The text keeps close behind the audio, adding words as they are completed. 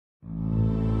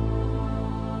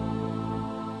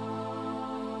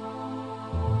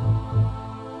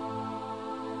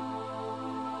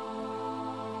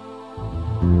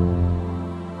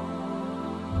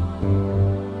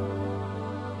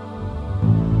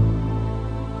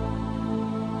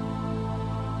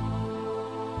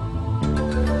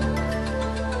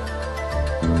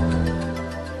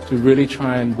to really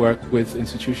try and work with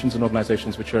institutions and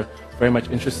organizations which are very much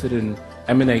interested in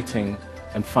emanating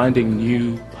and finding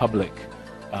new public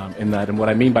in that. And what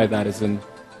I mean by that is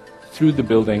through the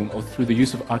building or through the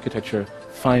use of architecture,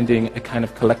 finding a kind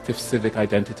of collective civic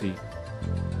identity.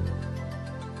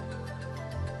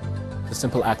 The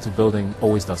simple act of building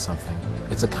always does something.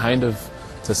 It's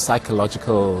a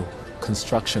psychological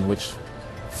construction which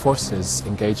forces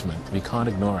engagement. We can't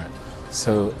ignore it.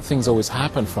 So things always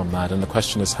happen from that, and the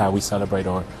question is how we celebrate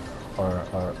or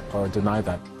deny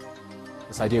that.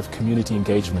 This idea of community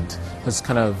engagement has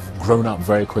kind of grown up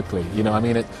very quickly. You know, I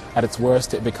mean, at its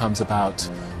worst, it becomes about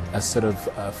a sort of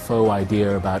faux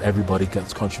idea about everybody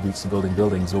contributes to building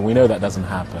buildings. Well, we know that doesn't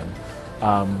happen.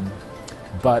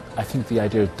 But I think the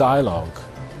idea of dialogue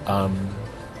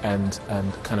and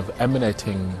kind of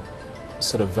emanating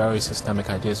sort of very systemic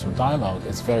ideas from dialogue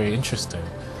is very interesting,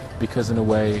 because in a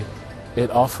way it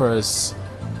offers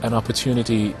an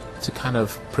opportunity to kind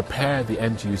of prepare the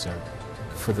end user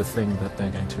for the thing that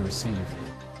they're going to receive.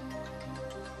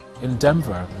 In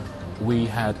Denver, we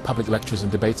had public lectures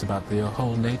and debates about the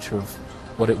whole nature of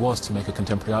what it was to make a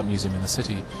contemporary art museum in the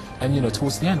city. And, you know,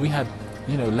 towards the end we had,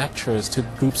 you know, lectures to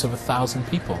groups of 1,000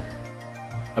 people.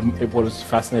 What was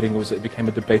fascinating was it became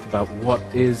a debate about what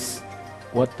does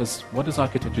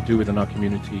architecture do within our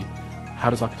community? How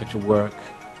does architecture work?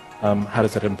 How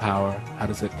does it empower? How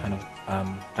does it kind of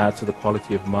add to the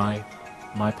quality of my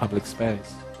public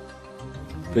space?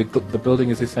 The building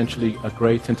is essentially a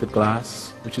grey tinted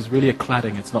glass, which is really a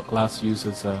cladding. It's not glass used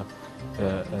as a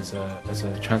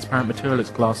transparent material. It's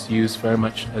glass used very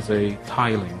much as a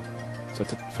tiling. So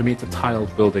for me, it's a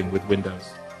tiled building with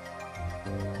windows.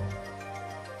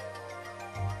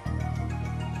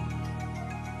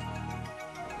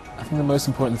 I think the most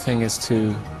important thing is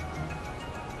to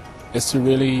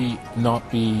really not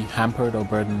be hampered or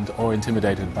burdened or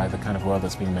intimidated by the kind of world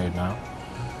that's being made now,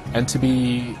 and to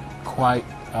be quite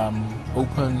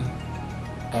open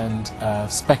and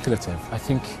speculative. I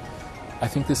think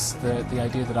the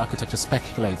idea that architecture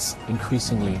speculates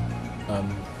increasingly,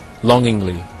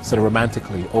 longingly, sort of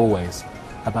romantically, always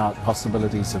about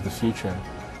possibilities of the future.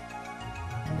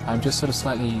 I'm just sort of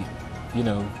slightly, you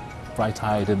know,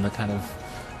 bright-eyed in the kind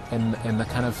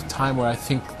of time where I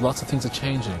think lots of things are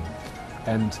changing,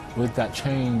 and with that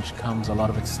change comes a lot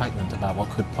of excitement about what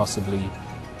could possibly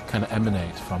kind of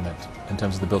emanate from it in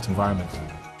terms of the built environment.